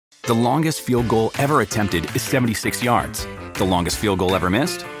The longest field goal ever attempted is 76 yards. The longest field goal ever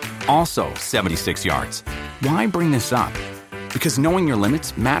missed? Also 76 yards. Why bring this up? Because knowing your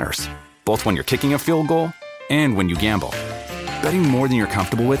limits matters, both when you're kicking a field goal and when you gamble. Betting more than you're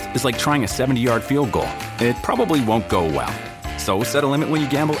comfortable with is like trying a 70-yard field goal. It probably won't go well. So set a limit when you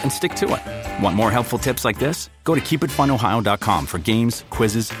gamble and stick to it. Want more helpful tips like this? Go to keepitfunohio.com for games,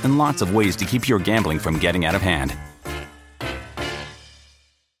 quizzes, and lots of ways to keep your gambling from getting out of hand.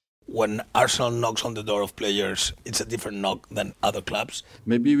 When Arsenal knocks on the door of players, it's a different knock than other clubs.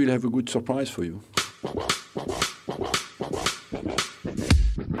 Maybe we'll have a good surprise for you.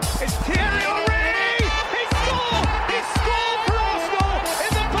 It's Thierry Henry! He scored! He scored for Arsenal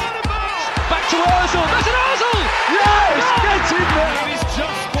in the Bernabeu! Back to Ozil! That's an Ozil! Yes! Get in there! It is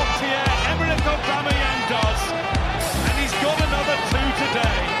just what Pierre-Emerick Aubameyang does. And he's got another two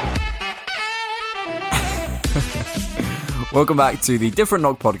today. Welcome back to the Different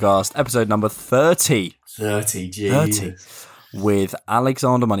Knock podcast, episode number 30. 30, jeez. 30. With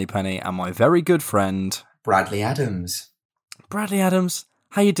Alexander Moneypenny and my very good friend... Bradley Adams. Bradley Adams,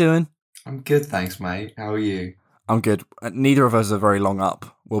 how you doing? I'm good, thanks, mate. How are you? I'm good. Neither of us are very long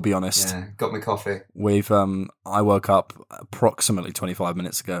up, we'll be honest. Yeah, got my coffee. I woke up approximately 25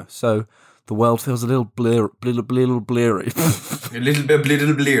 minutes ago, so the world feels a little bleary. A little bit bleary. A little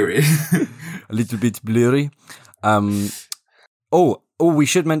bit blurry. We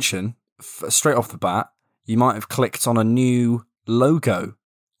should mention, straight off the bat, you might have clicked on a new logo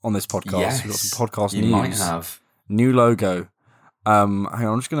on this podcast. Yes, We've got some podcast you news. might have. New logo. Hang on,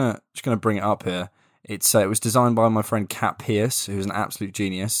 I'm just gonna bring it up here. It was designed by my friend Kat Pierce, who's an absolute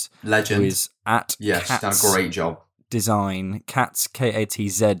genius. Legend. Who is at Yes, she's done a great job. Design, Katz,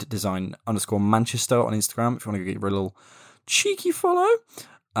 KATZ design _ Manchester on Instagram if you want to give her a little cheeky follow.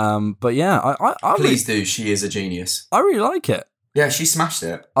 But yeah, I Please do. She is a genius. I really like it. Yeah, she smashed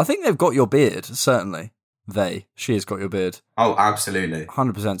it. I think they've got your beard, certainly. She has got your beard. Oh, absolutely.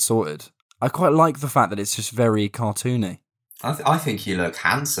 100% sorted. I quite like the fact that it's just very cartoony. I think you look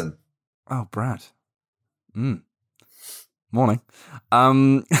handsome. Oh, Brad. Morning. Morning.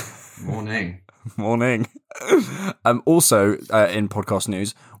 Morning. Also, in podcast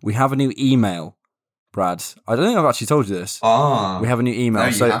news, we have a new email, Brad. I don't think I've actually told you this. Ah. We have a new email.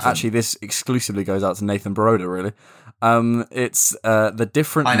 No, so haven't. Actually, this exclusively goes out to Nathan Baroda, really. It's the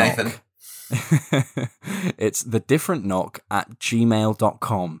different Hi, knock. Nathan. It's the different knock at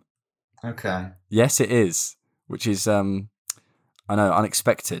gmail.com. Okay. Yes, it is, which is I know,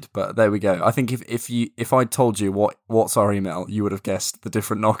 unexpected, but there we go. I think if I told you what's our email, you would have guessed the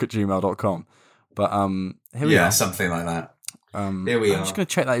different knock at gmail.com. But here we are. Yeah, something like that. Here we are. I'm just going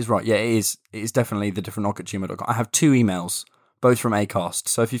to check that is right. Yeah, it is. It is definitely the different knock at gmail.com. I have 2 emails, both from Acast.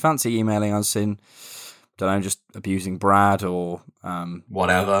 So if you fancy emailing us in, don't know, just abusing Brad or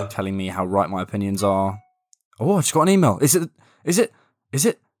whatever, telling me how right my opinions are. Oh, I just got an email. Is it?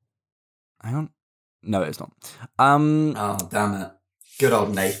 Hang on. No, it's not. Oh, damn it. Good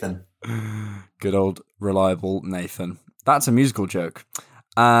old Nathan. Good old reliable Nathan. That's a musical joke.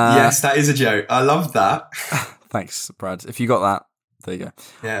 Yes, that is a joke. I love that. Thanks, Brad. If you got that, there you go.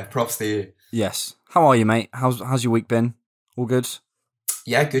 Yeah, props to you. Yes. How are you, mate? How's your week been? All good?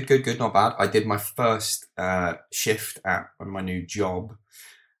 Yeah, good. Not bad. I did my first shift at my new job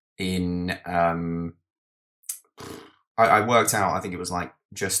in... I worked out, I think it was like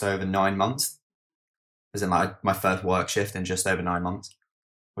just over 9 months. As in like my first work shift in just over 9 months,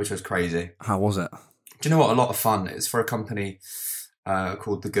 which was crazy. How was it? Do you know what? A lot of fun. It's for a company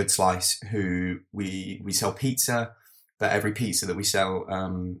called The Good Slice, who we sell pizza, but every pizza that we sell,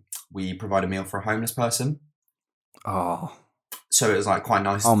 we provide a meal for a homeless person. Oh. So it was like quite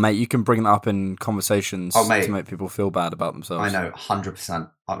nice. Oh, mate, you can bring that up in conversations to make people feel bad about themselves. I know,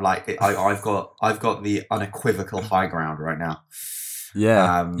 100%. I'm like, I've got the unequivocal high ground right now.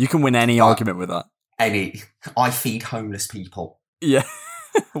 Yeah, you can win any argument with that. I feed homeless people. Yeah.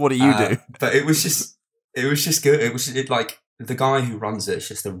 What do you do? But it was just good. It was like the guy who runs it is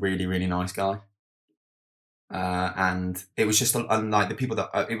just a really, really nice guy. And it was just unlike the people that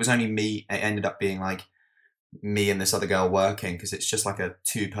it was only me. It ended up being like me and this other girl working because it's just like a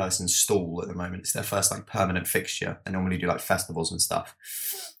 2-person stall at the moment. It's their first like permanent fixture. They normally do like festivals and stuff.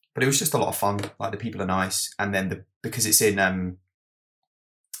 But it was just a lot of fun. Like the people are nice, and then because it's in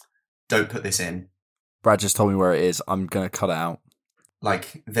don't put this in. Brad just told me where it is. I'm going to cut it out.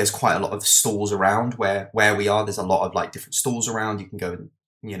 Like, there's quite a lot of stalls around where we are. There's a lot of, like, different stalls around. You can go and,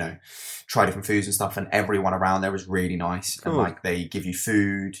 you know, try different foods and stuff. And everyone around there is really nice. Cool. And, like, they give you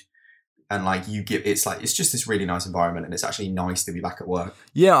food. And, like, it's just this really nice environment. And it's actually nice to be back at work.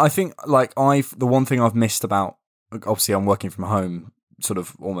 Yeah, I think, like, the one thing I've missed about, obviously I'm working from home sort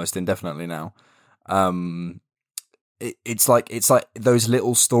of almost indefinitely now. It's like those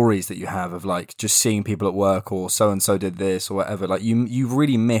little stories that you have of like just seeing people at work or so and so did this or whatever. Like you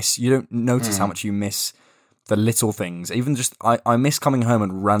really miss. You don't notice how much you miss the little things. Even just I miss coming home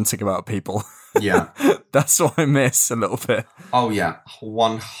and ranting about people. Yeah, that's what I miss a little bit. Oh yeah,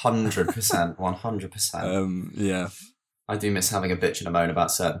 100%, 100%. Yeah. I do miss having a bitch and a moan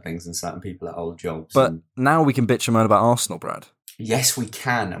about certain things and certain people at old jobs. But now we can bitch and moan about Arsenal, Brad. Yes, we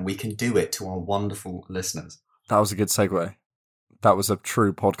can, and we can do it to our wonderful listeners. That was a good segue. That was a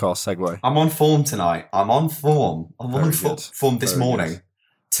true podcast segue. I'm on form tonight. I'm on form. I'm Very on good. form this Very morning. good.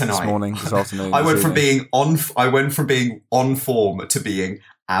 Tonight. This morning, this afternoon. I this went from evening. being on form to being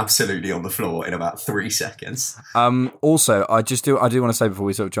absolutely on the floor in about 3 seconds. Also, I do want to say before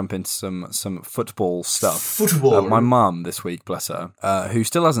we sort of jump into some football stuff. Football. My mum this week, bless her, who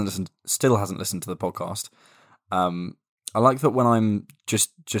still hasn't listened to the podcast. I like that when I'm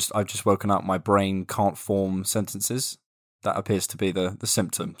I've just woken up, my brain can't form sentences. That appears to be the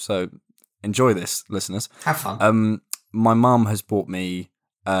symptom. So enjoy this, listeners. Have fun. My mum has bought me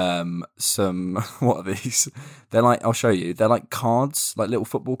some what are these? They're like, I'll show you. They're like cards, like little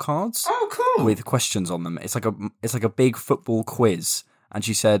football cards. Oh, cool. With questions on them. It's like a big football quiz. And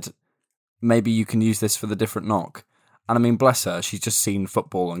she said, maybe you can use this for the different knock. And I mean, bless her, she's just seen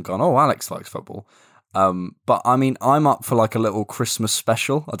football and gone, oh, Alex likes football. But I mean, I'm up for like a little Christmas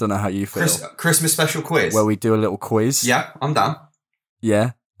special. I don't know how you feel. Christmas special quiz. Where we do a little quiz. Yeah, I'm down.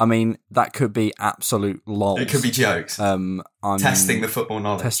 Yeah. I mean, that could be absolute lols. It could be jokes. I'm testing the football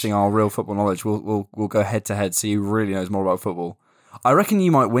knowledge. Testing our real football knowledge. We'll go head to head, so you really knows more about football. I reckon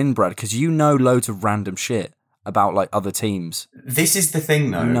you might win, Brad, because you know loads of random shit about like other teams. This is the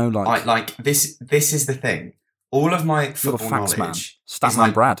thing, though. You know, this is the thing. All of my football facts, knowledge, Statman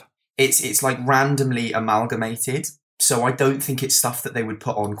like, Brad. It's like randomly amalgamated. So I don't think it's stuff that they would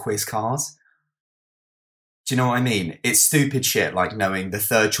put on quiz cards. Do you know what I mean? It's stupid shit like knowing the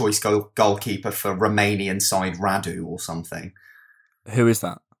third choice goalkeeper for Romanian side Radu or something. Who is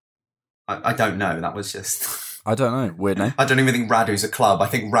that? I don't know. That was just... I don't know. Weird name. I don't even think Radu's a club. I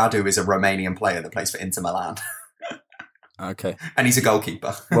think Radu is a Romanian player that plays for Inter Milan. Okay. And he's a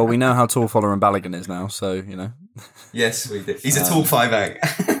goalkeeper. Well, we know how tall Folarin Balogun is now, so, you know. Yes, we do. He's a tall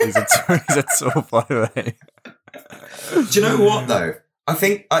 5'8". He's a tall 5'8". Do you know what, though? I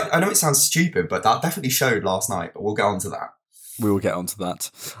think, I know it sounds stupid, but that definitely showed last night, but we'll get on to that. We will get on to that.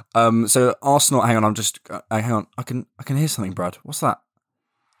 So Arsenal, hang on, hang on. I can hear something, Brad. What's that?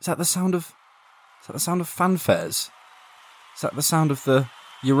 Is that the sound of fanfares? Is that the sound of the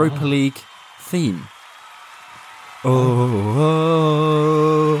Europa League theme?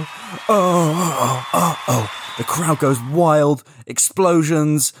 Oh. The crowd goes wild,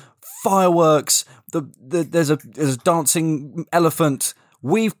 explosions, fireworks, there's a dancing elephant.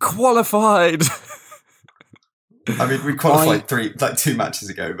 We've qualified. I mean, we qualified 2 matches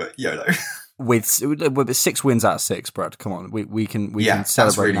ago, but YOLO. With 6 wins out of 6, Brad. Come on, we can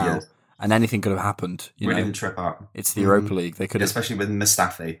celebrate really now. good. And anything could have happened. We didn't trip up. It's the Europa League. They could have, especially with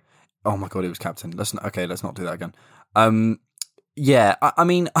Mustafi. Oh my god, he was captain. Let's not do that again. Yeah, I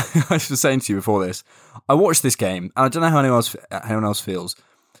mean, I was saying to you before this, I watched this game, and I don't know how anyone else feels.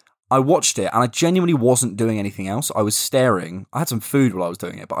 I watched it, and I genuinely wasn't doing anything else. I was staring. I had some food while I was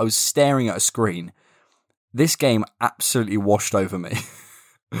doing it, but I was staring at a screen. This game absolutely washed over me.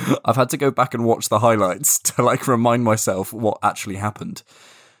 I've had to go back and watch the highlights to like remind myself what actually happened.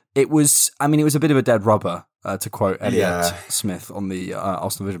 It was a bit of a dead rubber, to quote Elliot Smith on the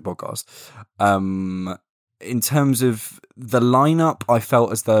Arsenal Vision podcast. In terms of the lineup, I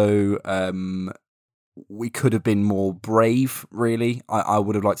felt as though we could have been more brave, really. I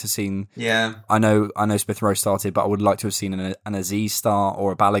would have liked to have seen... Yeah. I know Smith Rowe started, but I would like to have seen an Aziz start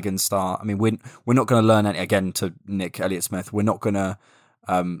or a Balogun start. I mean, we're not going to learn any... Again, to Nick Elliott Smith, we're not going to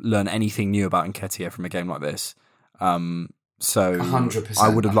learn anything new about Nketiah from a game like this. So 100%, I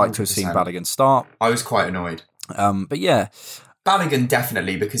would have liked to have seen Balogun start. I was quite annoyed. But yeah... Balogun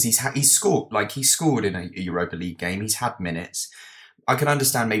definitely, because he's scored in a Europa League game. He's had minutes. I can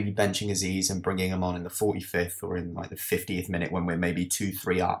understand maybe benching Aziz and bringing him on in the 45th or in like the 50th minute when we're maybe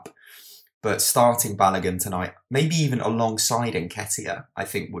 2-3 up. But starting Balogun tonight, maybe even alongside Nketiah, I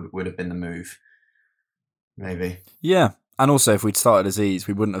think would have been the move. Maybe. Yeah, and also if we'd started Aziz,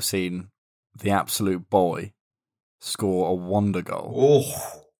 we wouldn't have seen the absolute boy score a wonder goal.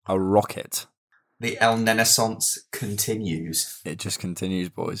 Oh, a rocket. The El Renaissance continues. It just continues,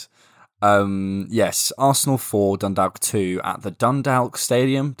 boys. Yes, Arsenal 4, Dundalk 2 at the Dundalk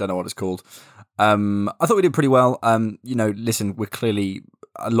Stadium. Don't know what it's called. I thought we did pretty well. Listen, we're clearly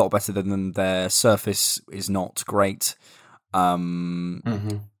a lot better than them. Their surface is not great.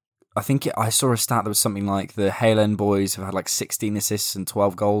 I think I saw a stat that was something like the Halen boys have had like 16 assists and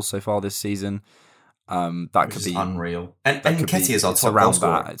 12 goals so far this season. That Which could is be unreal. And Nketiah is our it's top around goal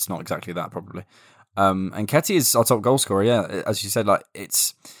scorer. that. It's not exactly that probably. And Nketiah is our top goal scorer. Yeah, as you said, like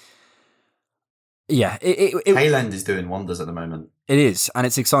it's Haaland is doing wonders at the moment. It is, and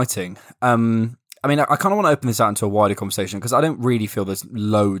it's exciting. I mean, I kind of want to open this out into a wider conversation because I don't really feel there's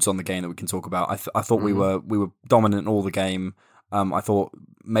loads on the game that we can talk about. I thought we were dominant all the game. I thought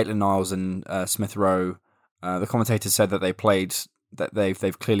Maitland-Niles and Smith Rowe. The commentators said that they've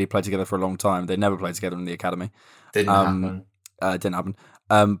clearly played together for a long time. They never played together in the academy. Didn't happen. Didn't happen.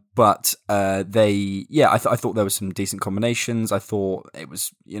 But I thought there were some decent combinations. I thought it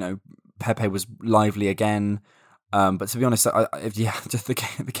was, Pepe was lively again. But to be honest, just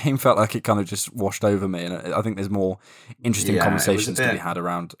the game felt like it kind of just washed over me, and I think there's more interesting conversations to be had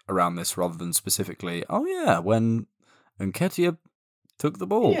around this rather than specifically. Oh yeah, when Nketiah took the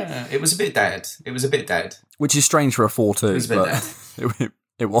ball. Yeah, it was a bit dead. Which is strange for a 4-2. It was a bit dead.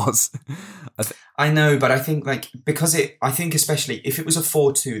 It was. I know, but I think I think especially if it was a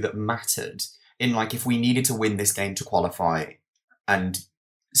 4-2 that mattered in if we needed to win this game to qualify, and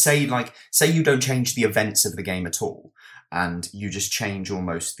say you don't change the events of the game at all, and you just change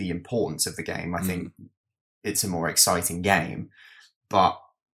almost the importance of the game. I think it's a more exciting game, but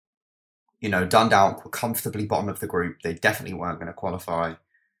Dundalk were comfortably bottom of the group. They definitely weren't going to qualify.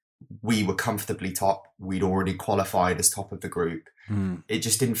 We were comfortably top. We'd already qualified as top of the group. It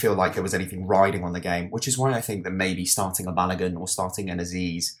just didn't feel like there was anything riding on the game, which is why I think that maybe starting a Balogun or starting an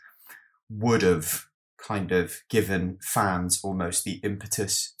Aziz would have kind of given fans almost the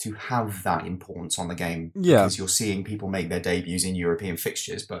impetus to have that importance on the game. Yeah. Because you're seeing people make their debuts in European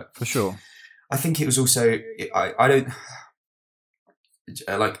fixtures. But for sure, I think it was also, I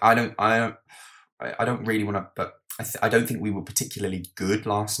don't really want to, but I don't think we were particularly good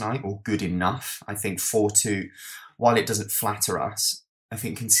last night or good enough. I think 4-2, while it doesn't flatter us, I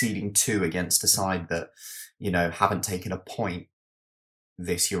think conceding 2 against a side that, haven't taken a point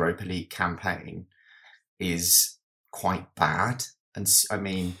this Europa League campaign is quite bad. And I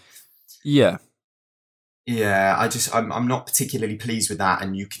mean, I'm not particularly pleased with that.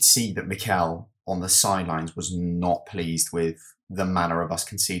 And you can see that Mikel on the sidelines was not pleased with the manner of us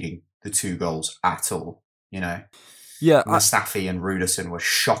conceding the 2 goals at all. Yeah, Mustafi and Ruderson were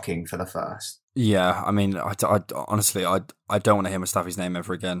shocking for the first. Yeah, I mean, I honestly, I don't want to hear Mustafi's name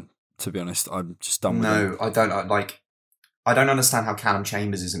ever again. To be honest, I'm just done with him. No, I don't. I don't understand how Callum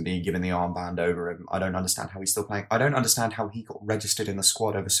Chambers isn't being given the armband over him. I don't understand how he's still playing. I don't understand how he got registered in the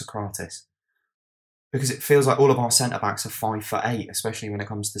squad over Socrates. Because it feels like all of our centre-backs are 5'8", especially when it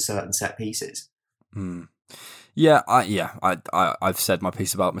comes to certain set pieces. Yeah, I've said my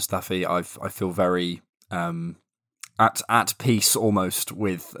piece about Mustafi. I feel very at peace almost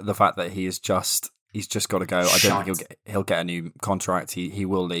with the fact that he's just got to go. I don't think he'll get a new contract. He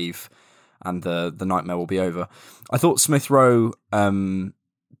will leave, and the nightmare will be over. I thought Smith Rowe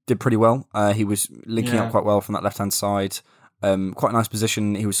did pretty well. He was linking up quite well from that left hand side. Quite a nice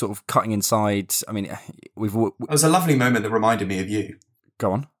position. He was sort of cutting inside. I mean, it was a lovely moment that reminded me of you.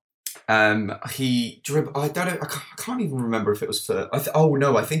 Go on. He dribbled. I don't know. I can't even remember if it was for. I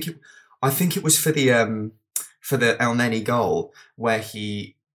think it was for the El Neni goal where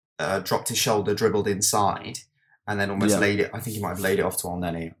he dropped his shoulder, dribbled inside, and then almost laid it. I think he might have laid it off to El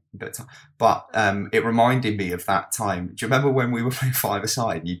Neni. But it reminded me of that time. Do you remember when we were playing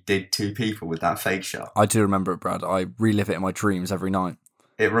 5-a-side and you did 2 people with that fake shot? I do remember it, Brad. I relive it in my dreams every night.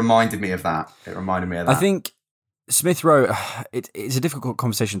 It reminded me of that. I think Smith Rowe, it's a difficult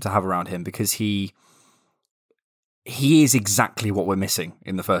conversation to have around him because he is exactly what we're missing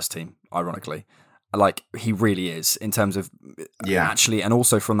in the first team, ironically. Like, he really is in terms of actually, and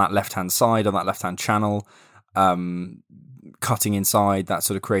also from that left-hand side, on that left-hand channel, cutting inside, that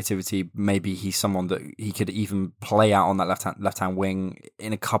sort of creativity. Maybe he's someone that he could even play out on that left-hand wing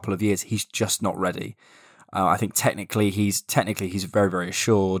in a couple of years. He's just not ready. I think technically he's very, very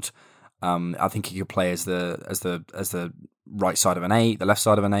assured. I think he could play as the right side of an 8, the left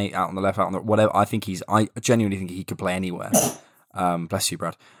side of an 8, out on the left, out on the whatever. I genuinely think he could play anywhere. Bless you,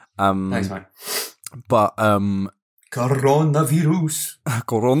 Brad. Thanks, mate. But coronavirus.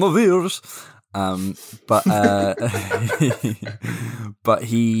 But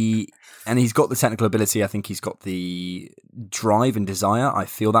he's got the technical ability. I think he's got the drive and desire. I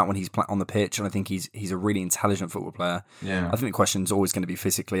feel that when he's on the pitch, and I think he's a really intelligent football player. Yeah. I think the question's always going to be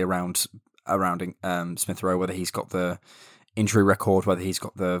physically around Smith Rowe, whether he's got the injury record, whether he's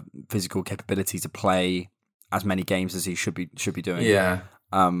got the physical capability to play as many games as he should be doing. Yeah.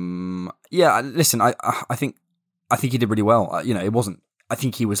 Listen, I think I think he did really well. It wasn't. I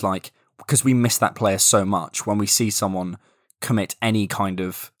think he was like, because we miss that player so much. When we see someone commit any kind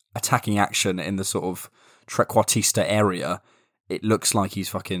of attacking action in the sort of trequartista area, it looks like he's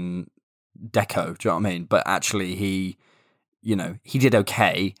fucking Deco. Do you know what I mean? But actually, he did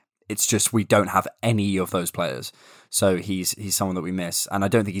okay. It's just we don't have any of those players, so he's someone that we miss, and I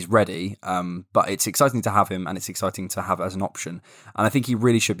don't think he's ready. But it's exciting to have him, and it's exciting to have as an option. And I think he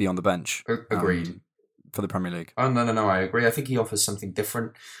really should be on the bench. Agreed. For the Premier League. Oh no, I agree. I think he offers something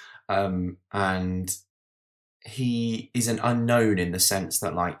different, and he is an unknown in the sense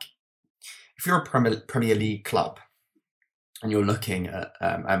that, like, if you're a Premier League club and you're looking at,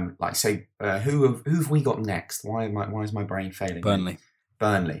 like, say, who have we got next? Why is my brain failing?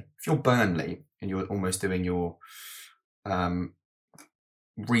 Burnley. If you're Burnley and you're almost doing your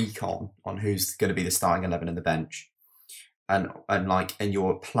recon on who's going to be the starting 11 and the bench, and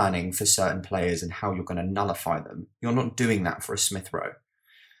you're planning for certain players and how you're going to nullify them, you're not doing that for a Smith Rowe.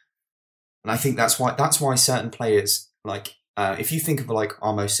 And I think that's why certain players, like, if you think of like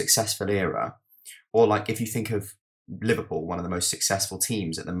our most successful era, or like if you think of Liverpool, one of the most successful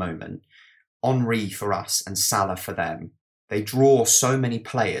teams at the moment, Henry for us and Salah for them, they draw so many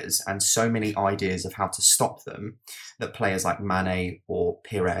players and so many ideas of how to stop them that players like Mane or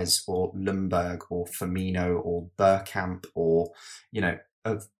Pires or Ljungberg or Firmino or Bergkamp or,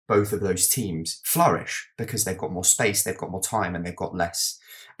 of both of those teams flourish because they've got more space, they've got more time, and they've got less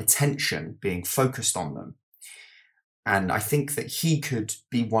attention being focused on them. And I think that he could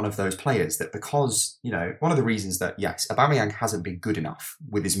be one of those players that, because, one of the reasons that, yes, Aubameyang hasn't been good enough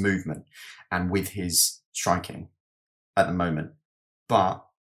with his movement and with his striking at the moment, but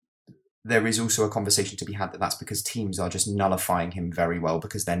there is also a conversation to be had that's because teams are just nullifying him very well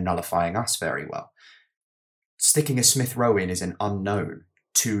because they're nullifying us very well. Sticking a Smith Rowe in is an unknown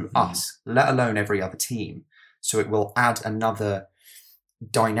to us, let alone every other team. So it will add another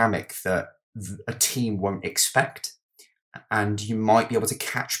dynamic that a team won't expect, and you might be able to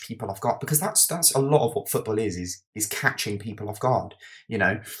catch people off guard, because that's a lot of what football is catching people off guard.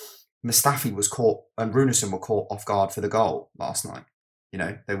 Mustafi was caught and Runarsson were caught off guard for the goal last night.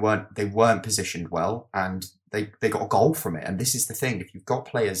 They weren't positioned well, and they got a goal from it. And this is the thing: if you've got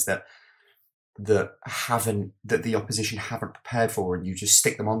players that the opposition haven't prepared for, and you just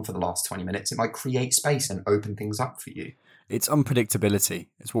stick them on for the last 20 minutes, it might create space and open things up for you. It's unpredictability.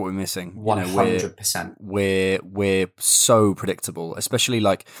 It's what we're missing. 100%. We're so predictable, especially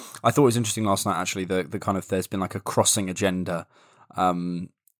like, I thought it was interesting last night, actually, the kind of, there's been like a crossing agenda.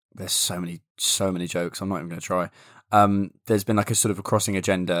 There's so many jokes. I'm not even going to try. There's been like a sort of a crossing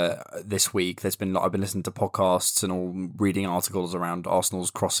agenda this week. I've been listening to podcasts and all reading articles around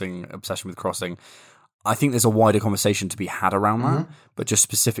Arsenal's obsession with crossing. I think there's a wider conversation to be had around that, but just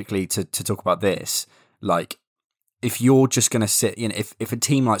specifically to talk about this, like, if you're just going to sit, if a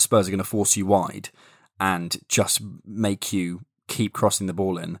team like Spurs are going to force you wide and just make you keep crossing the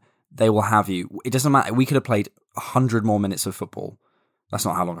ball in, they will have you. It doesn't matter. We could have played 100 more minutes of football. That's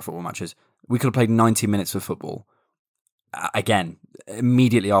not how long a football match is. We could have played 90 minutes of football. Again,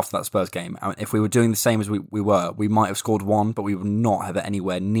 immediately after that Spurs game. If we were doing the same as we were, we might have scored one, but we would not have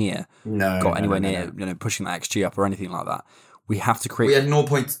anywhere near pushing that XG up or anything like that. We have to create. We had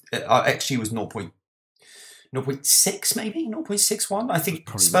our XG was 0.6 maybe, 0.61. I think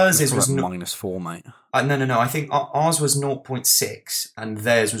Spurs' was -4, mate. No. I think ours was 0.6 and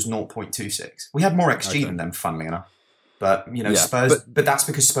theirs was 0.26. We had more XG than them, funnily enough. But Spurs. But that's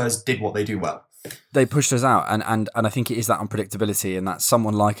because Spurs did what they do well. They pushed us out, and I think it is that unpredictability, and that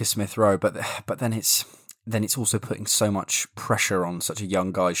someone like a Smith Rowe. But then it's also putting so much pressure on such a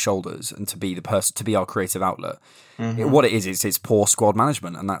young guy's shoulders, and to be the person, to be our creative outlet. What it is, it's poor squad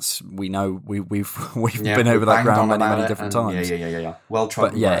management, and that's, we know, we've been over that ground many different times. Yeah. Well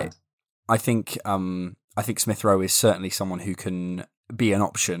tried. But I think Smith Rowe is certainly someone who can be an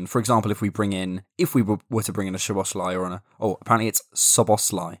option. For example, if we were to bring in a Szoboszlai apparently it's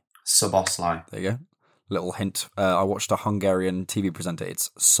Szoboszlai. There you go. Little hint. I watched a Hungarian TV presenter. It's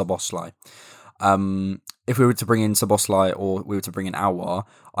Szoboszlai. If we were to bring in Szoboszlai or we were to bring in Aouar,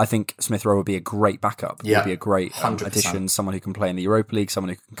 I think Smith Rowe would be a great backup. Yeah, would be a great addition. Someone who can play in the Europa League, someone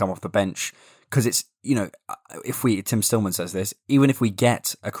who can come off the bench. Because it's, Tim Stillman says this, even if we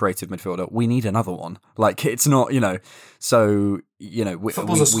get a creative midfielder, we need another one. Like, it's not, so,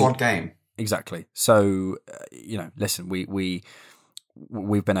 football's a squad game. Exactly. So, listen,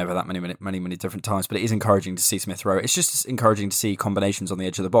 we've been over that many different times, but it is encouraging to see Smith Rowe. It's just encouraging to see combinations on the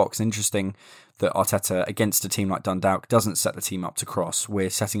edge of the box. Interesting that Arteta, against a team like Dundalk, doesn't set the team up to cross. We're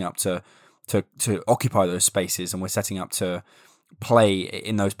setting up to occupy those spaces, and we're setting up to play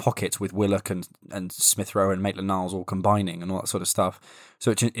in those pockets with Willock and Smith Rowe and Maitland-Niles all combining and all that sort of stuff.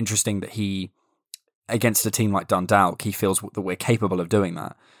 So it's interesting that he, against a team like Dundalk, he feels that we're capable of doing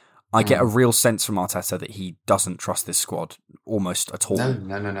that. I get a real sense from Arteta that he doesn't trust this squad almost at all.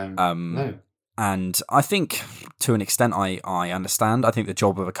 No. And I think, to an extent, I understand. I think the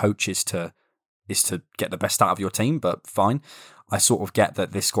job of a coach is to get the best out of your team, but fine. I sort of get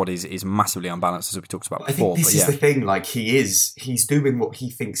that this squad is massively unbalanced, as we talked about before. I think this is the thing. Like he's doing what he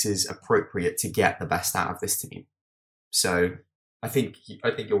thinks is appropriate to get the best out of this team. So I think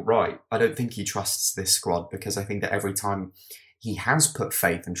you're right. I don't think he trusts this squad because I think that every time he has put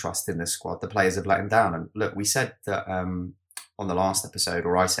faith and trust in this squad, the players have let him down. And look, we said that on the last episode,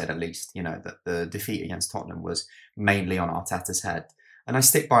 or I said at least, that the defeat against Tottenham was mainly on Arteta's head. And I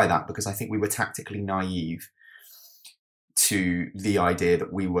stick by that because I think we were tactically naive to the idea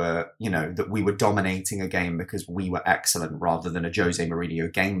that we were dominating a game because we were excellent rather than a Jose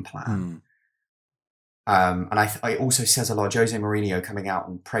Mourinho game plan. And I also says a lot, Jose Mourinho coming out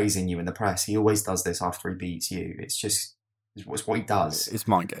and praising you in the press. He always does this after he beats you. It's what he does. It's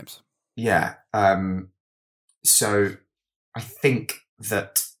mind games. Yeah. So I think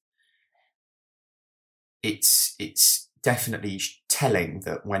that it's definitely telling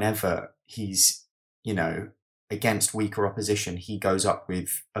that whenever he's, against weaker opposition, he goes up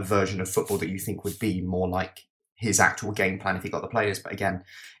with a version of football that you think would be more like his actual game plan if he got the players. But again,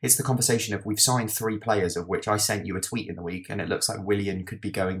 it's the conversation of we've signed 3 players, of which I sent you a tweet in the week, and it looks like Willian could be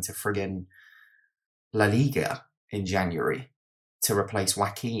going to friggin' La Liga in January to replace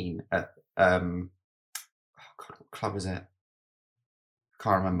Joaquin at what club was it?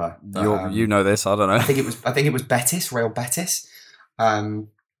 Can't remember. But, you know this, I don't know. I think it was Betis, Real Betis.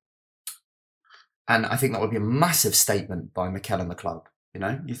 And I think that would be a massive statement by Mikel and the club.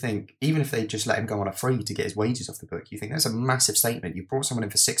 You think, even if they just let him go on a free to get his wages off the book, you think that's a massive statement. You've brought someone in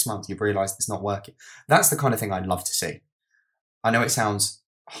for 6 months, you've realised it's not working. That's the kind of thing I'd love to see. I know it sounds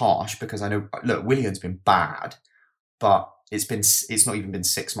harsh because I know, look, Willian's been bad, but it's not even been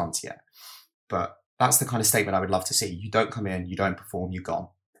 6 months yet. But that's the kind of statement I would love to see. You don't come in, you don't perform, you're gone.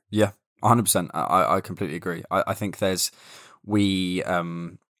 Yeah, 100%. I completely agree. I think I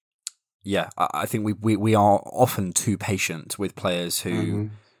think we are often too patient with players who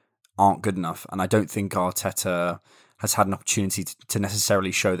aren't good enough, and I don't think Arteta has had an opportunity to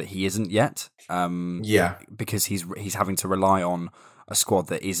necessarily show that he isn't yet. Because he's having to rely on a squad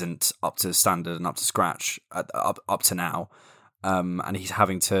that isn't up to standard and up to scratch up to now, and he's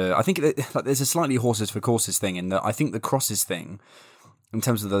having to. I think there's a slightly horses for courses thing in that. I think the crosses thing, in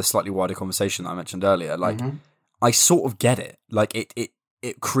terms of the slightly wider conversation that I mentioned earlier, I sort of get it. Like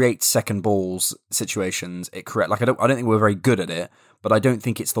it creates second balls situations. I don't think we're very good at it, but I don't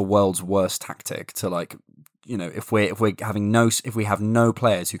think it's the world's worst tactic to if we have no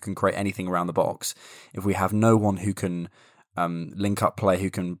players who can create anything around the box, if we have no one who can link up play,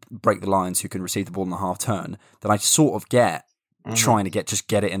 who can break the lines, who can receive the ball in the half turn, then I sort of get trying to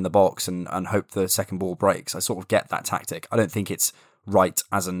get it in the box and hope the second ball breaks. I sort of get that tactic. I don't think it's right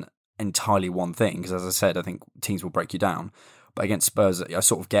as an entirely one thing because, as I said, I think teams will break you down. But against Spurs, I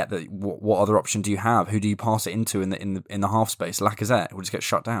sort of get that. What other option do you have? Who do you pass it into in the half space? Lacazette will just get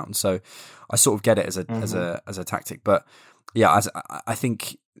shut down. So I sort of get it as a tactic. But yeah, I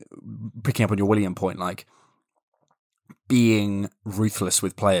think picking up on your William point, like being ruthless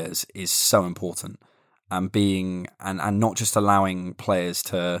with players is so important, and not just allowing players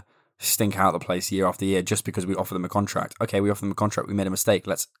to stink out the place year after year just because we offer them a contract. Okay, we offer them a contract. We made a mistake.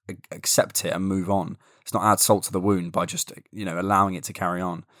 Let's accept it and move on. Let's not add salt to the wound by just allowing it to carry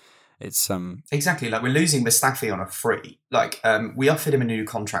on. It's exactly like we're losing Mustafi on a free. Like we offered him a new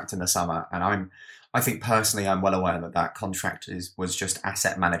contract in the summer, and I think personally I'm well aware that contract was just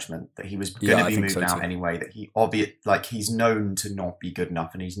asset management, that he was going to be moved out anyway. That he's known to not be good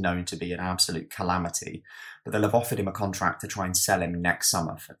enough, and he's known to be an absolute calamity. But they'll have offered him a contract to try and sell him next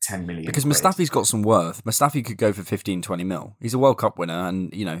summer for 10 million. Because Mustafi's got some worth. Mustafi could go for 15, 20 mil. He's a World Cup winner,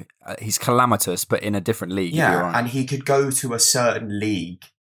 and he's calamitous, but in a different league. Yeah, and he could go to a certain league.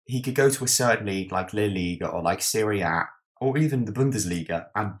 He could go to a certain league like La Liga or like Serie A or even the Bundesliga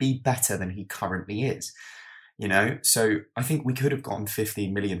and be better than he currently is. So I think we could have gotten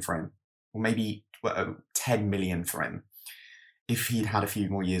 15 million for him, or maybe 10 million for him, if he'd had a few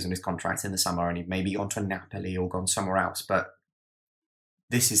more years on his contract in the summer and he'd maybe gone to Napoli or gone somewhere else. But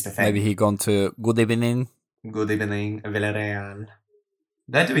this is the thing. Maybe he'd gone to Good Evening, Villarreal.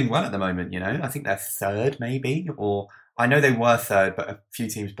 They're doing well at the moment, I think they're third maybe, or I know they were third, but a few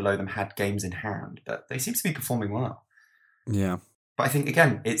teams below them had games in hand, but they seem to be performing well. Yeah. But I think,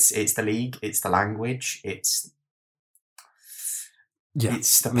 again, it's the league, it's the language, it's Yeah.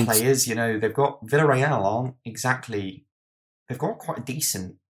 It's the players, they've got Villarreal aren't exactly. They've got quite a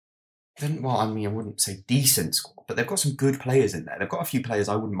decent. Well, I mean, I wouldn't say decent squad, but they've got some good players in there. They've got a few players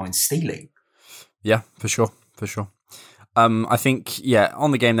I wouldn't mind stealing. Yeah, for sure. I think,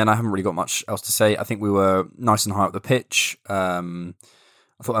 on the game then, I haven't really got much else to say. I think we were nice and high up the pitch. I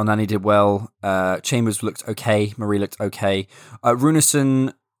thought El Nani did well. Chambers looked okay. Marie looked okay.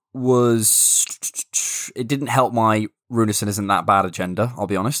 Runason it didn't help my Runason isn't that bad agenda, I'll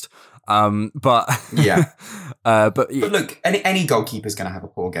be honest. But yeah. But look, any goalkeeper's going to have a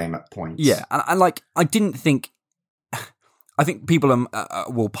poor game at points. Yeah, and I didn't think. I think people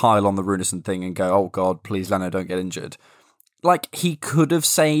will pile on the Runason thing and go, "Oh God, please, Leno, don't get injured." Like, he could have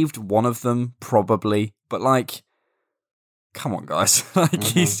saved one of them probably, but come on, guys!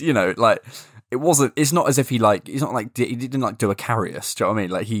 He's it wasn't. It's not as if he didn't do a Karius. Do you know what I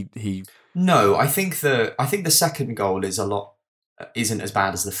mean? He. No, I think the second goal isn't as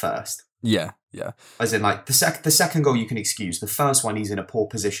bad as the first. Yeah. As in, the second goal you can excuse. The first one, he's in a poor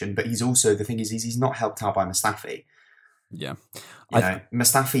position, but he's also, the thing is he's not helped out by Mustafi. Yeah.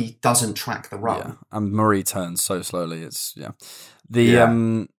 Mustafi doesn't track the run. Yeah. And Murray turns so slowly. It's, I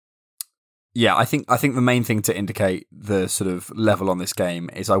think the main thing to indicate the sort of level on this game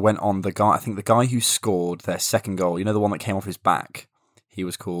is I went on the guy who scored their second goal, the one that came off his back. He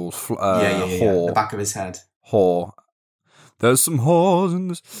was called Haw. The back of his head. Haw. There's some whores in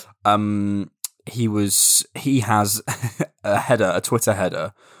this. He has a Twitter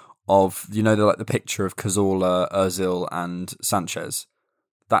header of, the picture of Cazorla, Ozil and Sanchez.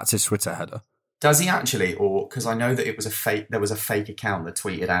 That's his Twitter header. Does he actually? Or, because I know that there was a fake account that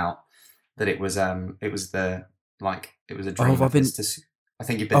tweeted out that it was a dream. I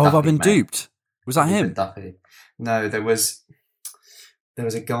think you've been have I been duped? Was that him? No, there was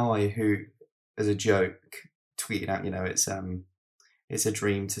a guy who, as a joke, tweeted out, it's a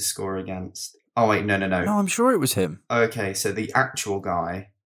dream to score against. Oh wait, no. No, I'm sure it was him. Okay, so the actual guy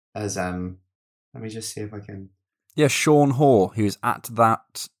as let me just see if I can. Yeah, Sean Haw. He was at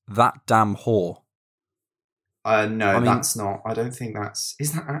that damn Haw. No, that's not. I don't think that's.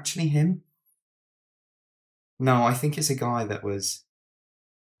 Is that actually him? No, I think it's a guy that was.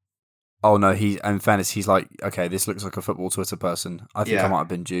 Oh no, in fairness, he's like, okay, this looks like a football Twitter person. I think I might have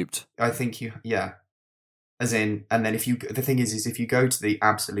been duped. I think as in, and then the thing is if you go to the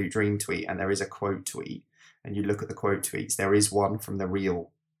Absolute Dream tweet and there is a quote tweet and you look at the quote tweets, there is one from the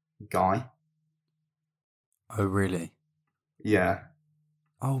real guy. Oh really? Yeah.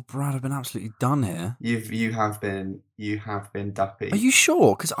 Oh, Brad, I've been absolutely done here. You have been duppy. Are you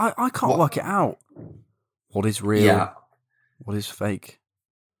sure? Because I can't work it out. What is real? Yeah. What is fake?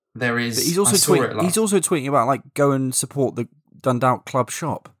 There is. But he's also tweeting about go and support the Dundalk club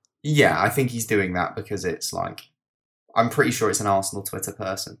shop. Yeah, I think he's doing that because it's I'm pretty sure it's an Arsenal Twitter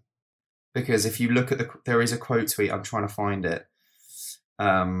person. Because if you look at there is a quote tweet, I'm trying to find it,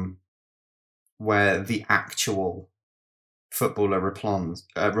 where the actual footballer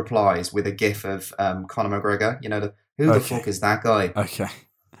replies with a gif of Conor McGregor. Who the fuck is that guy? Okay.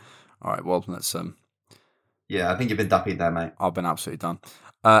 All right, well, let's... Yeah, I think you've been duppied there, mate. I've been absolutely done.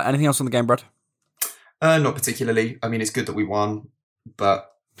 Anything else on the game, Brad? Not particularly. I mean, it's good that we won, but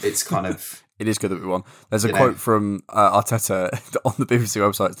it's kind of... It is good that we won. There's a quote from Arteta on the BBC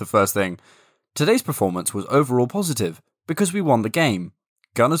website. It's the first thing. Today's performance was overall positive because we won the game.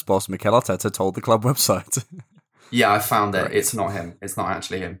 Gunners boss Mikel Arteta told the club website. Yeah, I found it. Right. It's not him. It's not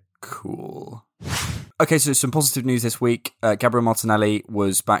actually him. Cool. Okay, so some positive news this week. Gabriel Martinelli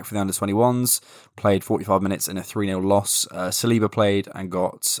was back for the under-21s, played 45 minutes in a 3-0 loss. Saliba played and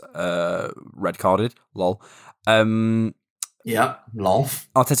got red carded. Lol. Yeah, lol.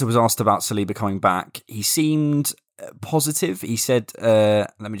 Arteta was asked about Saliba coming back. He seemed positive. He said,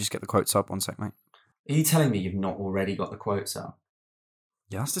 let me just get the quotes up. 1 sec, mate. Are you telling me you've not already got the quotes up?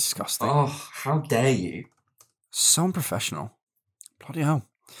 Yeah, that's disgusting. Oh, how dare you? So unprofessional. Bloody hell.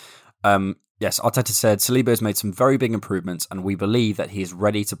 Yes, Arteta said, Saliba has made some very big improvements and we believe that he is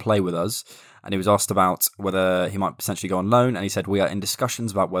ready to play with us. And he was asked about whether he might potentially go on loan. And he said, we are in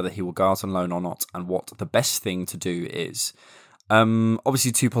discussions about whether he will go out on loan or not and what the best thing to do is.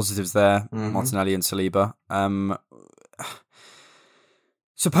 Obviously, two positives there, Martinelli and Saliba.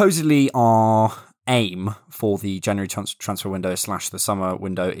 Supposedly, our aim for the January transfer window / the summer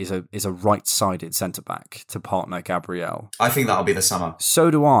window is a right-sided centre-back to partner Gabriel. I think that'll be the summer.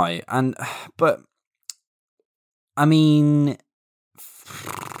 So do I. But I mean,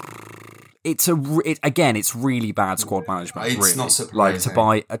 it's really bad squad management. It's really. Not surprising. To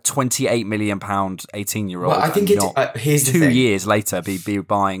buy a £28 million 18-year-old. Well, I think here's the 2 thing. years later be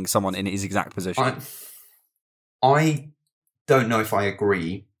buying someone in his exact position. I don't know if I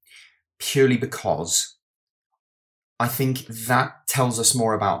agree, purely because I think that tells us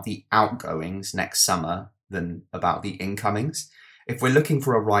more about the outgoings next summer than about the incomings. If we're looking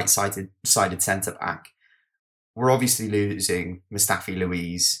for a right-sided centre-back, we're obviously losing Mustafi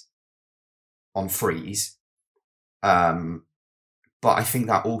Luiz on frees. But I think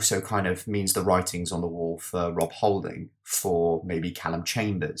that also kind of means the writing's on the wall for Rob Holding, for maybe Callum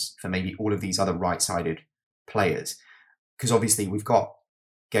Chambers, for maybe all of these other right-sided players. Because obviously we've got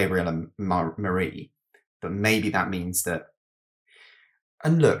Gabriel and Marie, but maybe that means that...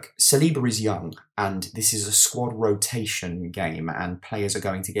 And look, Saliba is young, and this is a squad rotation game, and players are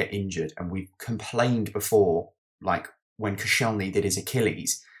going to get injured. And we've complained before, like when Koscielny did his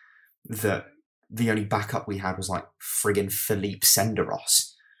Achilles, that the only backup we had was like friggin' Philippe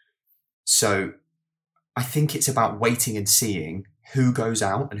Senderos. So I think it's about waiting and seeing who goes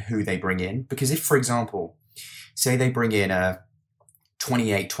out and who they bring in. Because if, for example, say they bring in a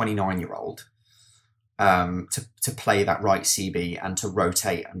 28, 29-year-old to play that right CB and to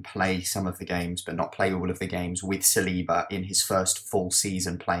rotate and play some of the games, but not play all of the games with Saliba in his first full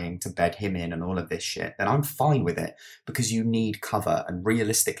season playing to bed him in and all of this shit, then I'm fine with it, because you need cover. And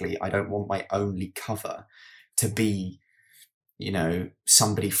realistically, I don't want my only cover to be, you know,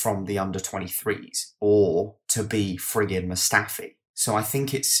 somebody from the under 23s or to be friggin' Mustafi. So I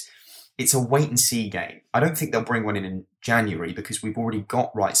think it's a wait and see game. I don't think they'll bring one in January, because we've already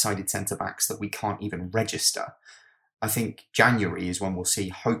got right-sided centre-backs that we can't even register. I think January is when we'll see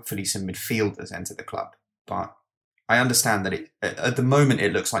hopefully some midfielders enter the club. But I understand that at the moment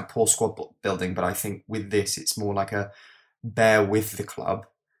it looks like poor squad building, but I think with this it's more like a bear with the club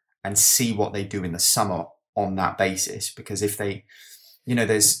and see what they do in the summer on that basis. Because if they, you know,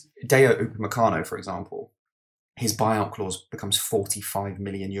 there's Deo Upamecano, for example, his buyout clause becomes 45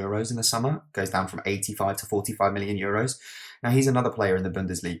 million euros in the summer, goes down from 85 to 45 million euros. Now, he's another player in the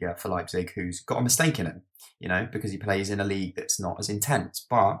Bundesliga for Leipzig who's got a mistake in him, you know, because he plays in a league that's not as intense.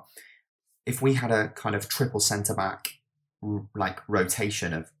 But if we had a kind of triple centre-back like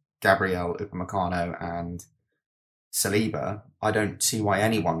rotation of Gabriel, Upamecano and Saliba, I don't see why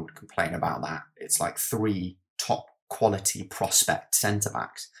anyone would complain about that. It's like 3 top quality prospect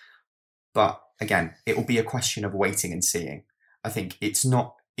centre-backs. But again, it will be a question of waiting and seeing. I think it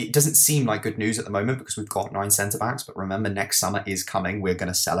doesn't seem like good news at the moment because we've got 9 centre-backs, but remember, next summer is coming. We're going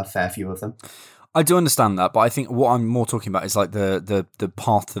to sell a fair few of them. I do understand that, but I think what I'm more talking about is like the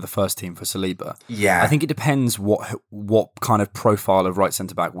path to the first team for Saliba. Yeah. I think it depends what kind of profile of right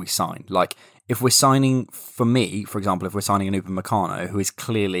centre-back we sign. Like, if we're signing, for me, for example, if we're signing an Upamecano, who is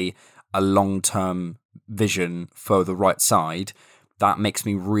clearly a long-term vision for the right side, that makes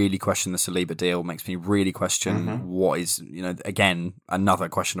me really question the Saliba deal, makes me really question what is, you know, again, another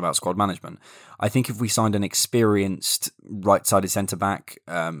question about squad management. I think if we signed an experienced right-sided centre-back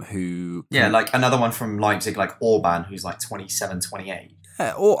who... Yeah, like another one from Leipzig, like Orban, who's like 27, 28.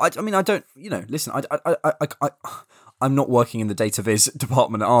 Yeah, or, I mean, I don't, you know, listen, I'm not working in the data viz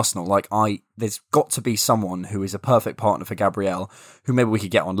department at Arsenal. Like, there's got to be someone who is a perfect partner for Gabriel, who maybe we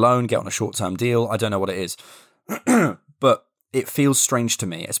could get on loan, get on a short-term deal. I don't know what it is. But it feels strange to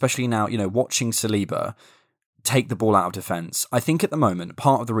me, especially now, you know, watching Saliba take the ball out of defence. I think at the moment,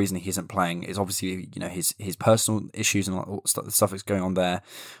 part of the reason he isn't playing is obviously, you know, his personal issues and all the stuff that's going on there.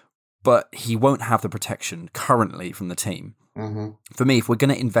 But he won't have the protection currently from the team. For me, if we're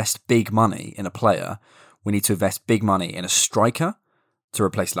going to invest big money in a player, we need to invest big money in a striker to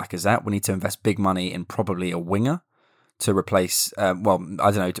replace Lacazette. We need to invest big money in probably a winger to replace, I don't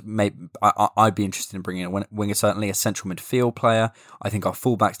know, I'd be interested in bringing in a winger, certainly a central midfield player. I think our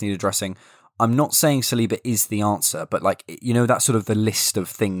fullbacks need addressing. I'm not saying Saliba is the answer, but like, you know, that's sort of the list of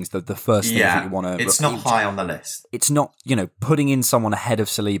things, the first things that you want to... It's not high on the list. It's not, you know, putting in someone ahead of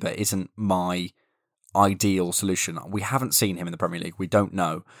Saliba isn't my ideal solution. We haven't seen him in the Premier League. We don't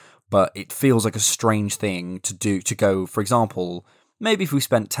know. But it feels like a strange thing to go, for example, maybe if we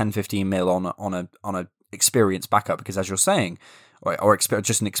spent 10, 15 mil on a experienced backup, because as you're saying, or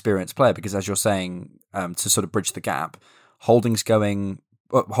just an experienced player, because as you're saying, to sort of bridge the gap, Holding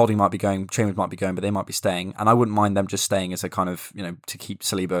might be going, Chambers might be going, but they might be staying, and I wouldn't mind them just staying as a kind of, you know, to keep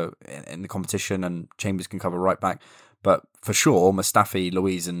Saliba in the competition, and Chambers can cover right back. But for sure, Mustafi,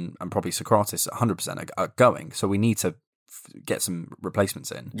 Luiz, and probably Socrates 100% are going, so we need to get some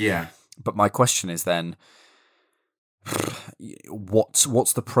replacements in. Yeah. But my question is then,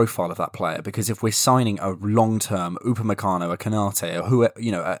 what's the profile of that player? Because if we're signing a long-term Upamecano, a Konate, or who,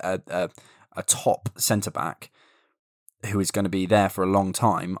 you know, a top centre-back who is going to be there for a long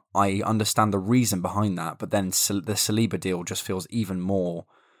time, I understand the reason behind that, but then the Saliba deal just feels even more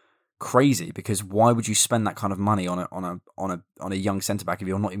crazy, because why would you spend that kind of money on a young centre back if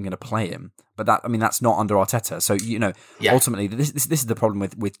you're not even going to play him? But that's not under Arteta. So ultimately, this is the problem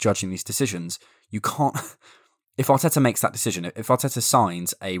with judging these decisions. You can't. If Arteta makes that decision, if Arteta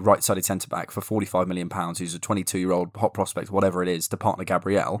signs a right-sided centre-back for £45 million, who's a 22-year-old hot prospect, whatever it is, to partner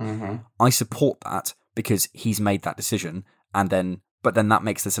Gabriel, I support that because he's made that decision. But then that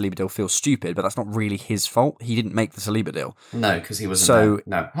makes the Saliba deal feel stupid, but that's not really his fault. He didn't make the Saliba deal. No, because he wasn't there.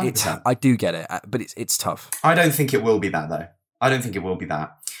 No, 100%. I do get it, but it's tough. I don't think it will be that, though. I don't think it will be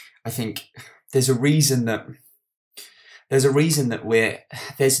that. I think there's a reason that there's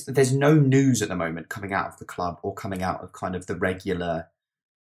no news at the moment coming out of the club or coming out of kind of the regular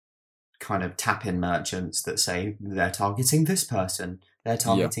kind of tap-in merchants that say they're targeting this person,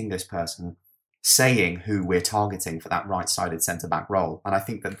 this person, saying who we're targeting for that right-sided centre-back role. And I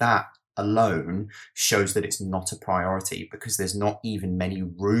think that alone shows that it's not a priority, because there's not even many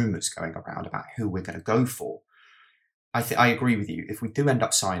rumours going around about who we're going to go for. I agree with you. If we do end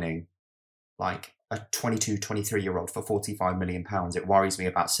up signing like a 22, 23-year-old for £45 million, it worries me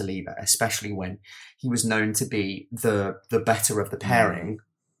about Saliba, especially when he was known to be the better of the pairing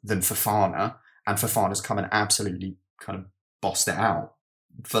than Fofana, and Fofana's come and absolutely kind of bossed it out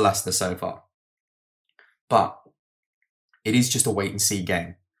for Leicester so far. But it is just a wait-and-see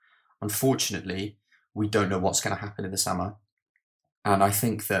game. Unfortunately, we don't know what's going to happen in the summer. And I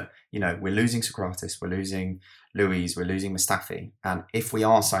think that, we're losing Socrates, we're losing Luiz, we're losing Mustafi. And if we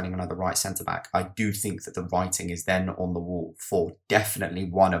are signing another right centre-back, I do think that the writing is then on the wall for definitely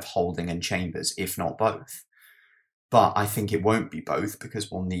one of Holding and Chambers, if not both. But I think it won't be both, because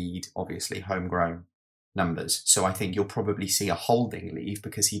we'll need, obviously, homegrown numbers. So I think you'll probably see a Holding leave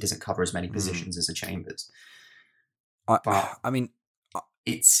because he doesn't cover as many positions as a Chambers.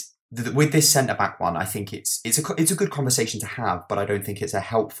 It's with this centre back one. I think it's a good conversation to have, but I don't think it's a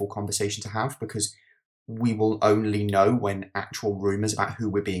helpful conversation to have, because we will only know when actual rumours about who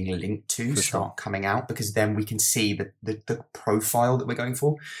we're being linked to start coming out, because then we can see the profile that we're going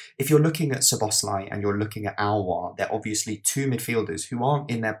for. If you're looking at Szoboszlai and you're looking at Alwar, they're obviously two midfielders who aren't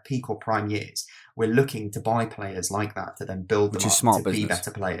in their peak or prime years. We're looking to buy players like that to then build them up to be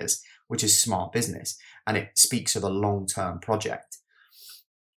better players, which is smart business. And it speaks of a long-term project.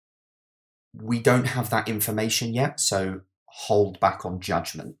 We don't have that information yet, so hold back on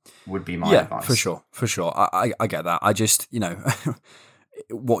judgment would be my advice. For sure. I get that. I just,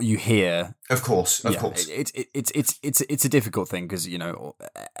 what you hear. Of course. It's a difficult thing, because,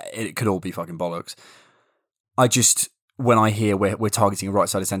 it could all be fucking bollocks. When I hear we're targeting a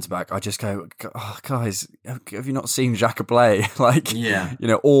right-sided centre-back, I just go, oh, guys, have you not seen Xhaka play?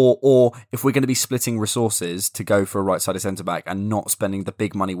 Or if we're going to be splitting resources to go for a right-sided centre-back and not spending the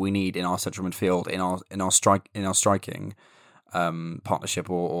big money we need in our central midfield, in our striking partnership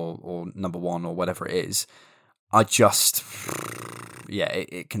or number one or whatever it is,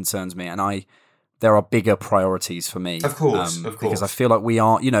 it concerns me, and there are bigger priorities for me. Of course, because I feel like we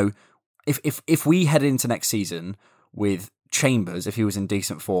are, if we head into next season with Chambers, if he was in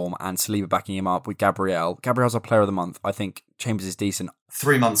decent form, and Saliba backing him up with Gabriel's our player of the month. I think Chambers is decent.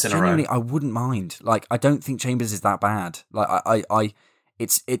 3 months in a row. I wouldn't mind. I don't think Chambers is that bad. I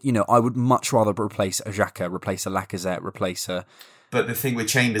would much rather replace a Xhaka, replace a Lacazette, replace a. But the thing with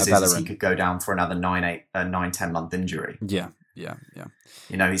Chambers is he could go down for another 9-10 month injury. Yeah.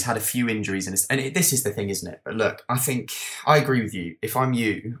 He's had a few injuries, and this is the thing, isn't it? But look, I think I agree with you. If I'm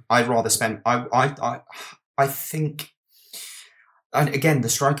you, I'd rather spend. I think, and again, the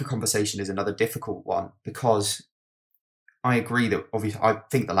striker conversation is another difficult one, because I agree that obviously I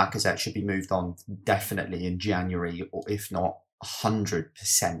think the Lacazette should be moved on definitely in January, or if not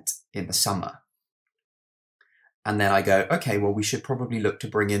 100% in the summer. And then I go, okay, well, we should probably look to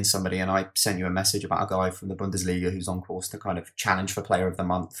bring in somebody. And I sent you a message about a guy from the Bundesliga who's on course to kind of challenge for Player of the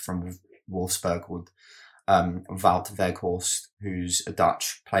Month from Wolfsburg, called Wout Weghorst, who's a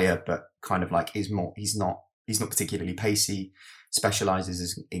Dutch player, but kind of he's not particularly pacey,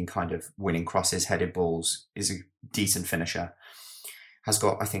 specialises in kind of winning crosses, headed balls, is a decent finisher. Has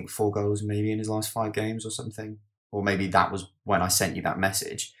got, I think, 4 goals maybe in his last 5 games or something. Or maybe that was when I sent you that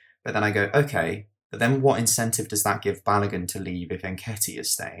message. But then I go, okay, but then what incentive does that give Balogun to leave if Nketiah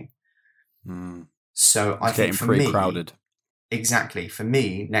is staying? So I think for me, crowded. Exactly. For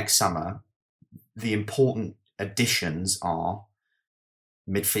me, next summer, the important additions are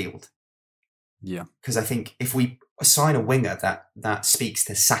midfield. Yeah. Because I think if we assign a winger that speaks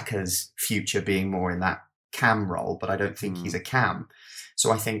to Saka's future being more in that cam role, but I don't think he's a cam.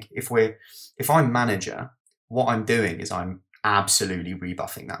 So I think if I'm manager, what I'm doing is I'm absolutely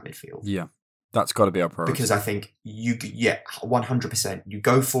rebuffing that midfield. Yeah. That's got to be our priority. Because I think 100%. You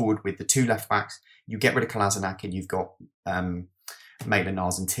go forward with the two left backs, you get rid of Kolasinac, and you've got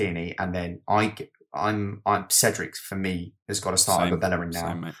Maitland-Niles and Tierney, and then I'm Cedric for me has got to start over Bellerin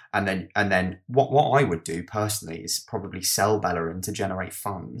now, and then what I would do personally is probably sell Bellerin to generate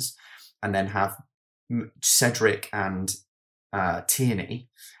funds, and then have Cedric and Tierney,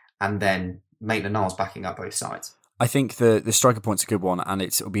 and then Maitland-Niles backing up both sides. I think the striker point's a good one, and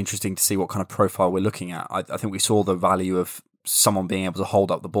it'll be interesting to see what kind of profile we're looking at. I think we saw the value of someone being able to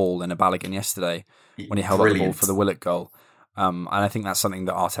hold up the ball in a Balogun yesterday when he held up the ball for the Willock goal. And I think that's something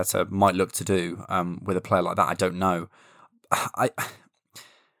that Arteta might look to do with a player like that. I don't know. I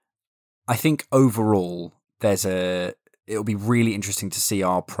think overall it'll be really interesting to see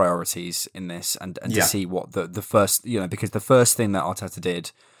our priorities in this and to see what the first, because the first thing that Arteta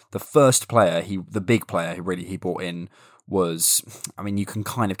did, the first player, the big player he brought in was, I mean, you can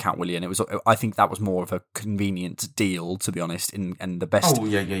kind of count Willian. I think that was more of a convenient deal, to be honest, and the best,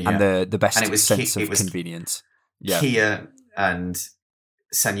 and the best sense of convenience. Kia and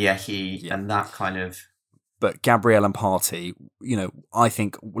Sanyehi and that kind of. But Gabriel and Partey, I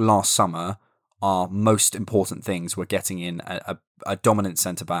think last summer our most important things were getting in a dominant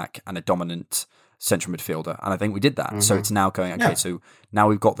centre back and a dominant central midfielder, and I think we did that. Mm-hmm. So it's now going so now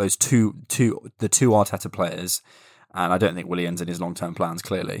we've got those two Arteta players, and I don't think Willian's in his long-term plans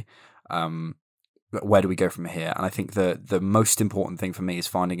clearly. But where do we go from here? And I think the most important thing for me is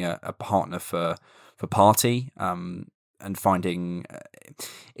finding a partner for Partey, and finding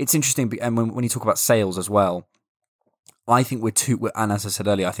it's interesting. And when you talk about sales as well, I think and as I said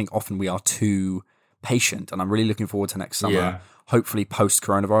earlier, I think often we are too patient, and I'm really looking forward to next summer, hopefully post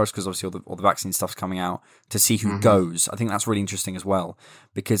coronavirus, because obviously all the vaccine stuff's coming out, to see who goes. I think that's really interesting as well,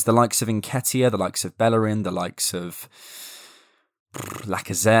 because the likes of Nketiah, the likes of Bellerin, the likes of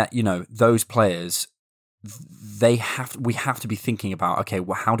Lacazette, those players, we have to be thinking about, okay,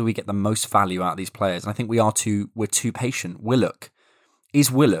 well, how do we get the most value out of these players? And I think we're too patient.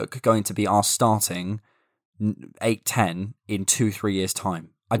 Is Willock going to be our starting 8-10 in 2-3 years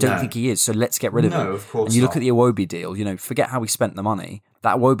time? I don't think he is, so let's get rid of him. No, of course. And you look at the Iwobi deal, forget how we spent the money.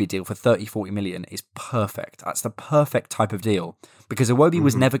 That Iwobi deal for 30-40 million is perfect. That's the perfect type of deal, because Iwobi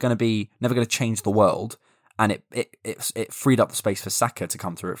was never going to change the world, and it freed up the space for Saka to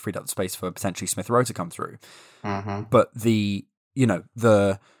come through. It freed up the space for potentially Smith Rowe to come through. But the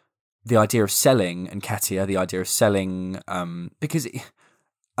idea of selling Nketiah, the idea of selling, because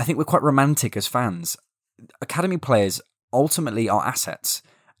I think we're quite romantic as fans. Academy players ultimately are assets,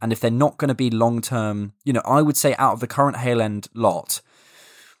 and if they're not going to be long-term, I would say out of the current Hale End lot,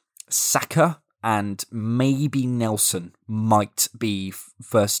 Saka and maybe Nelson might be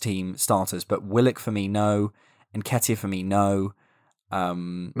first team starters, but Willock for me, no. Nketiah for me, no.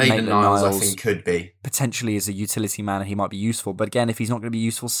 Maitland-Niles I think could be. Potentially as a utility man, and he might be useful, but again, if he's not going to be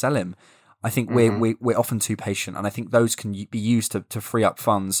useful, sell him. I think we're often too patient, and I think those can be used to free up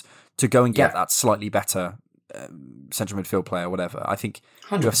funds to go and get that slightly better central midfield player, whatever. I think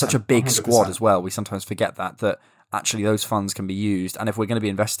we have such a big 100%. Squad as well. We sometimes forget that actually those funds can be used, and if we're going to be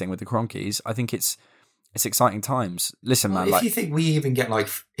investing with the Kroenkes, I think it's exciting times. Listen, man. If you think we even get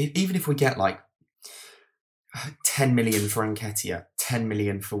even if we get 10 million for Nketiah, 10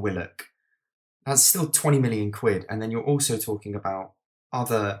 million for Willock, that's still 20 million quid, and then you're also talking about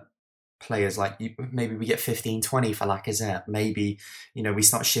other players maybe we get 15-20 for Lacazette, maybe we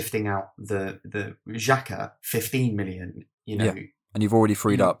start shifting out the Xhaka, 15 million, and you've already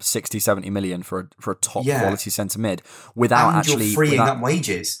freed up 60-70 million for a top quality centre mid without and actually you're freeing up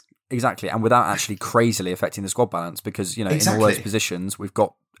wages, exactly, and without actually crazily affecting the squad balance, because in all those positions we've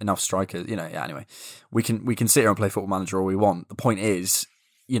got enough strikers. Anyway, we can sit here and play Football Manager all we want. The point is,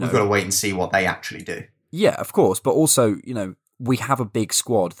 we've got to wait and see what they actually do. Yeah, of course, but also we have a big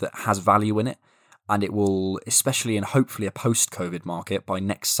squad that has value in it, and it will, especially in hopefully a post-COVID market by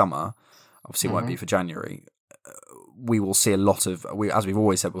next summer, obviously it won't be for January, we will see a lot of, as we've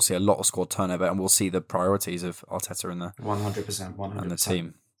always said, we'll see a lot of squad turnover, and we'll see the priorities of Arteta and the 100%. And the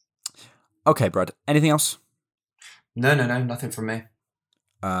team. Okay, Brad, anything else? No, nothing from me.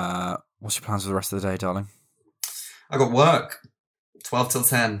 What's your plans for the rest of the day, darling? I got work, 12 till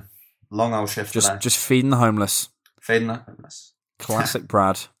 10, long old shift today. Just feeding the homeless. Feeding the homeless. Classic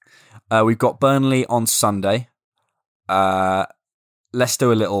Brad. We've got Burnley on Sunday. Let's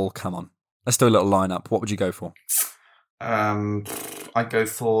do a little lineup. What would you go for? I'd go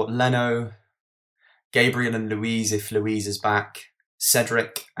for Leno, Gabriel and Louise if Louise is back,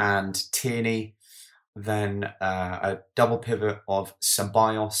 Cedric and Tierney, then a double pivot of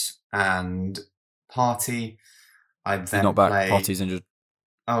Ceballos and Partey. I'd then He's not back. Partey's injured.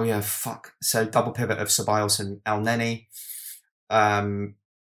 Oh yeah, fuck. So double pivot of Ceballos and El Neni.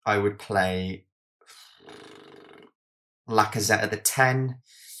 I would play Lacazette at the 10.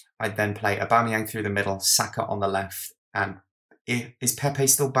 I'd then play Aubameyang through the middle, Saka on the left, and is Pepe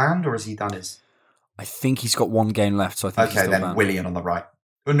still banned or has he done his? I think he's got one game left, so I think he's still then banned. Willian on the right.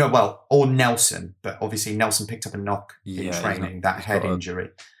 Oh, no, well, or Nelson, but obviously Nelson picked up a knock in training, that head injury.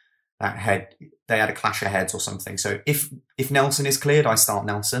 That head, they had a clash of heads or something. So if Nelson is cleared, I start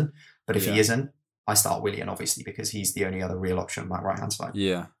Nelson, but if he isn't, I start Willian, obviously, because he's the only other real option on that right hand side.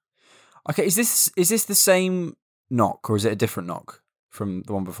 Yeah. Okay, is this the same knock or is it a different knock from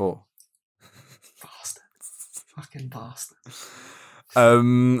the one before? Bastard. Fucking bastard.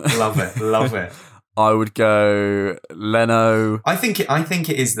 Love it. I would go Leno. I think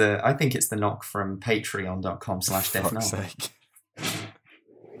it's the knock from patreon.com/deafknock.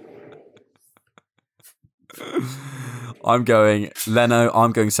 I'm going Leno.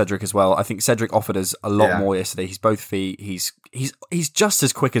 I'm going Cedric as well. I think Cedric offered us a lot more yesterday. He's both feet. He's just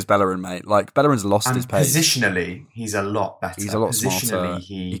as quick as Bellerin, mate. Like Bellerin's lost his pace. Positionally, he's a lot better. He's a lot smarter.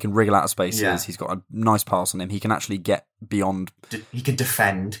 He can wriggle out of spaces. Yeah. He's got a nice pass on him. He can actually get beyond. He can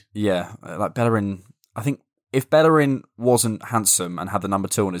defend. Yeah, like Bellerin. I think if Bellerin wasn't handsome and had the number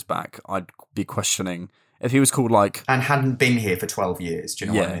 2 on his back, I'd be questioning. If he was called like and hadn't been here for 12 years, do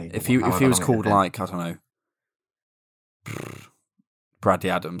you know what I mean? If he was called like I don't know.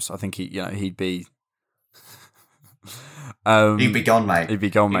 Bradley Adams, I think he'd be he'd be gone, mate. He'd be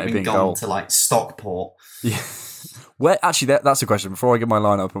gone, mate. He'd be gone to like Stockport. Yeah. Where actually that's a question. Before I get my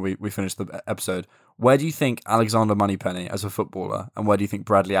line up and we finish the episode, where do you think Alexander Moneypenny as a footballer, and where do you think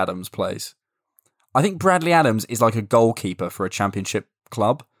Bradley Adams plays? I think Bradley Adams is like a goalkeeper for a championship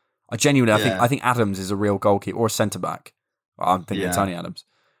club. I think Adams is a real goalkeeper or a centre back. I'm thinking it's only Adams.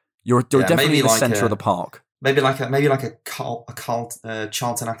 You're definitely in the centre of the park. Maybe like a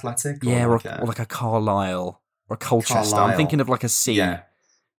Charlton Athletic, or like a Carlisle or a Colchester. I'm thinking of like a C.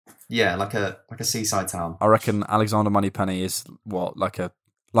 Yeah, like a seaside town. I reckon Alexander Moneypenny is like an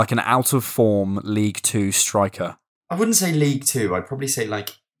out of form League 2 striker. I wouldn't say League 2. I'd probably say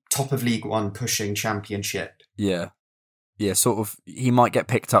like top of League 1, pushing Championship. Yeah, sort of. He might get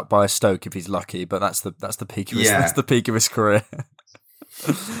picked up by a Stoke if he's lucky, but that's the peak of his that's the peak of his career.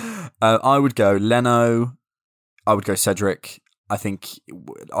 I would go Leno. I would go Cedric. I think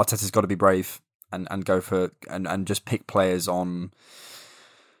Arteta's got to be brave and go for and just pick players on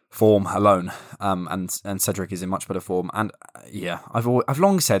form alone. And Cedric is in much better form. And I've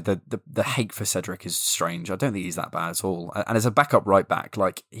long said that the hate for Cedric is strange. I don't think he's that bad at all. And as a backup right back,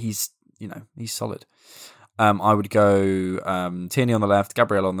 like he's solid. I would go Tierney on the left,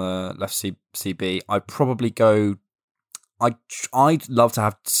 Gabriel on the left CB. I'd probably go. I'd love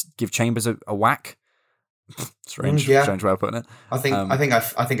to give Chambers a whack. Strange way of putting it. I think I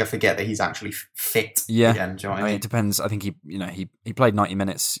forget that he's actually fit. Yeah, again, do you know what I mean? It depends. I think he played 90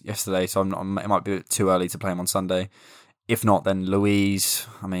 minutes yesterday, so it might be too early to play him on Sunday. If not, then Luiz.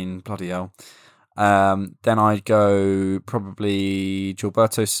 I mean, bloody hell. Then I'd go probably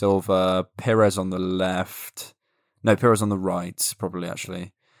Gilberto Silva, Perez on the left. No, Perez on the right, probably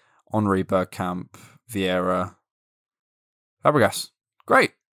actually. Henry, Bergkamp, Vieira, Fabregas.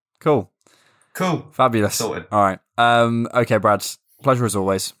 Great. Cool. Fabulous. Sorted. All right. Okay, Brad. Pleasure as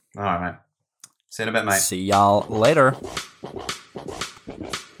always. All right, mate. See you in a bit, mate. See y'all later.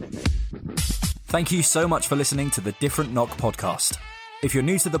 Thank you so much for listening to the Different Knock podcast. If you're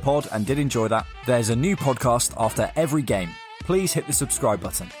new to the pod and did enjoy that, there's a new podcast after every game. Please hit the subscribe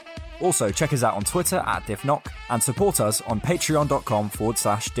button. Also, check us out on Twitter @DiffKnock and support us on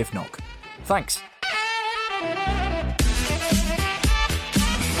patreon.com/DiffKnock. Thanks.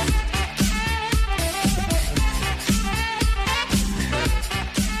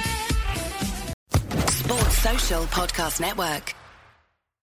 Social Podcast Network.